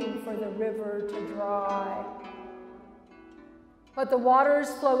 waiting for the river to dry. But the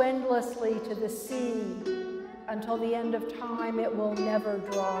waters flow endlessly to the sea. Until the end of time, it will never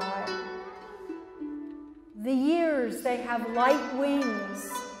dry. The years, they have light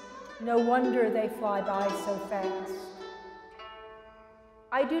wings. No wonder they fly by so fast.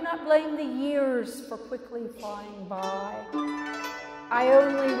 I do not blame the years for quickly flying by. I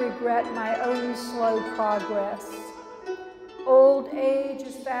only regret my own slow progress. Old age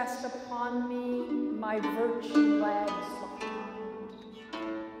is fast upon me, my virtue lags behind.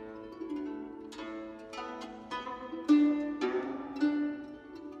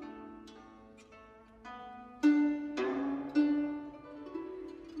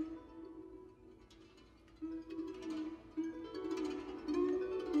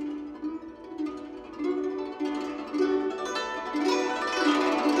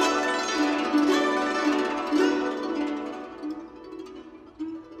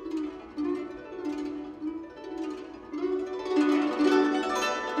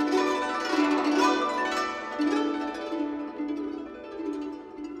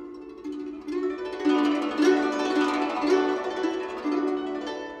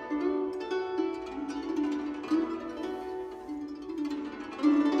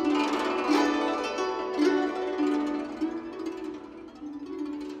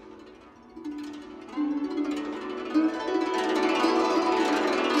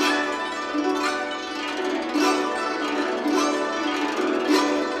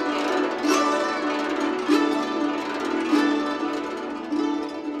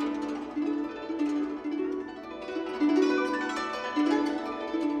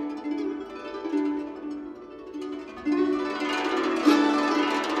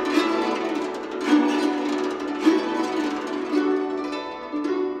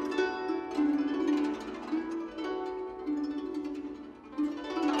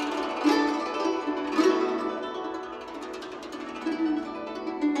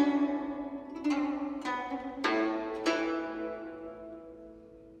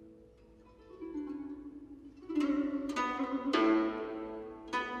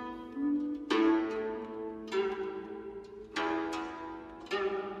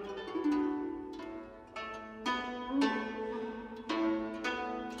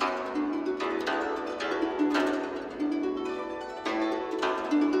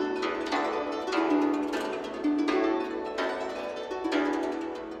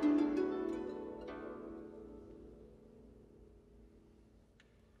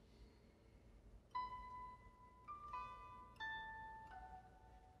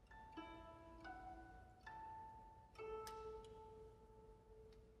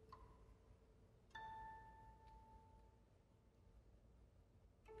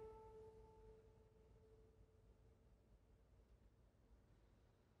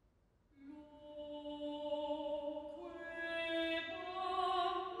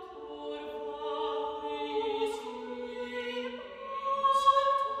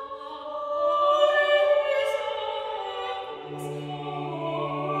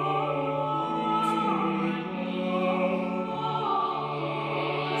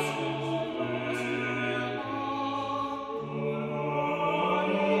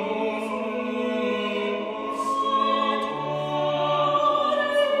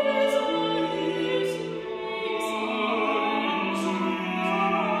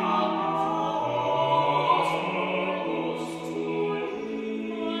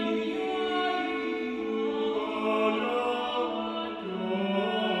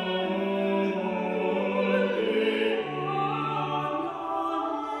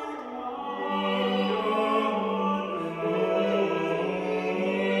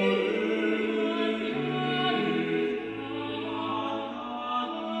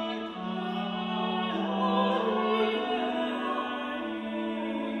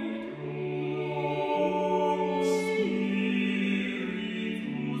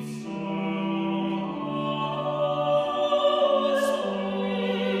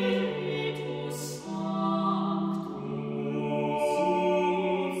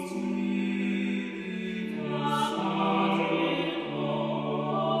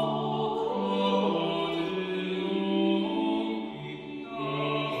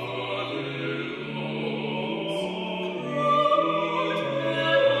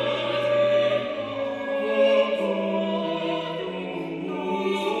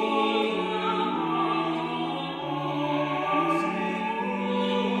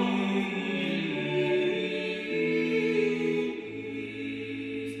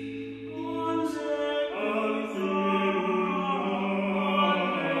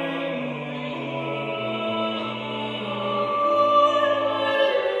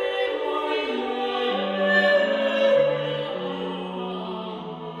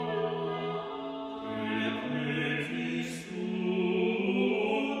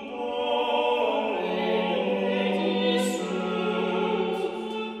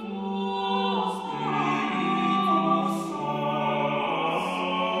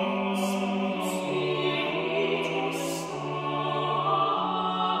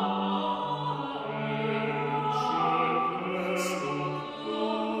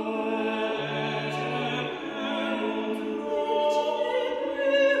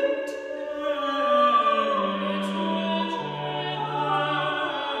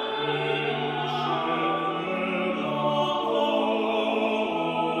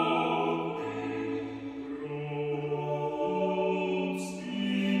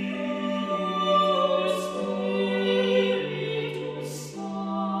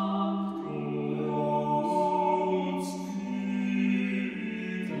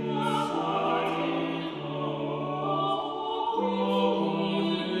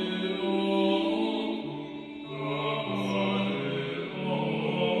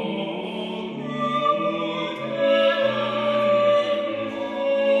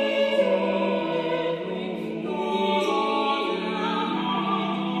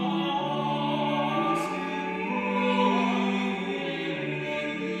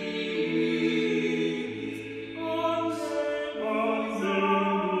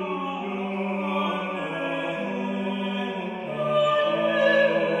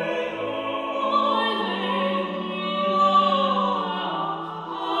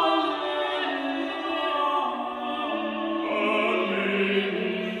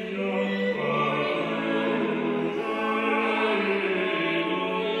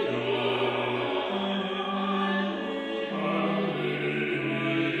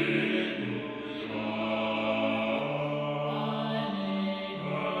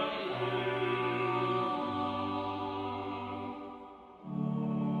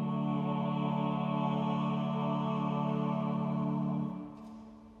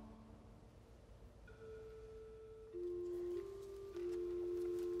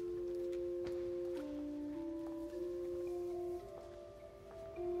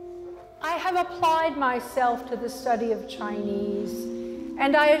 have applied myself to the study of Chinese,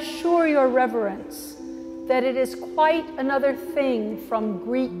 and I assure your reverence that it is quite another thing from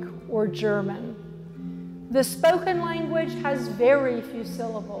Greek or German. The spoken language has very few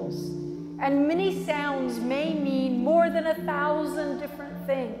syllables, and many sounds may mean more than 1,000 different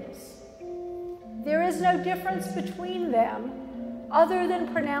things. There is no difference between them other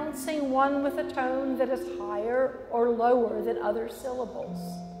than pronouncing one with a tone that is higher or lower than other syllables.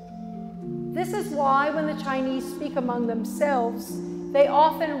 This is why when the Chinese speak among themselves, they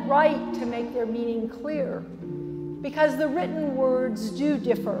often write to make their meaning clear, because the written words do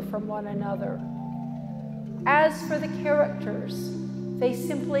differ from one another. As for the characters, they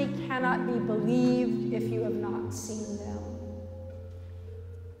simply cannot be believed if you have not seen them.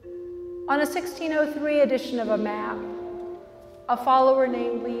 On a 1603 edition of a map, a follower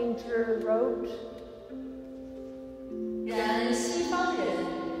named Liza wrote, 然西方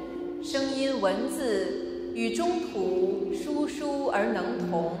人声音文字与中土疏疏而能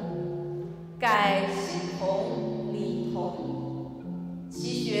同，盖心同理同，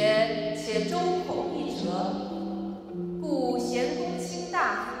其学且中孔一折，故贤公卿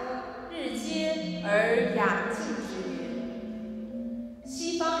大夫日接而雅敬之曰：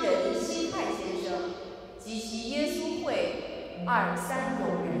西方人西泰先生及其耶稣会二三有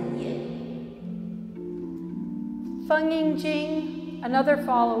人也。 Feng Yingjing, another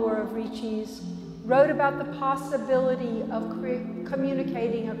follower of Ricci's, wrote about the possibility of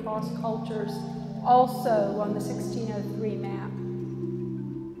communicating across cultures, also on the 1603 map.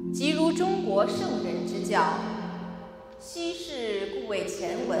 即如中国圣人之教，西世故谓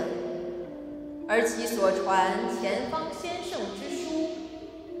前文，而其所传前方先圣之书，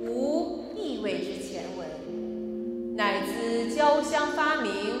无意味之前文，乃自交相发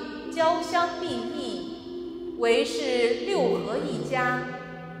明，交相裨益，为是六合一家，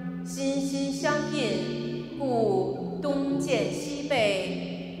心心相印，故东渐西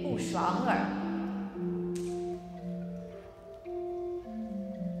背，不爽耳。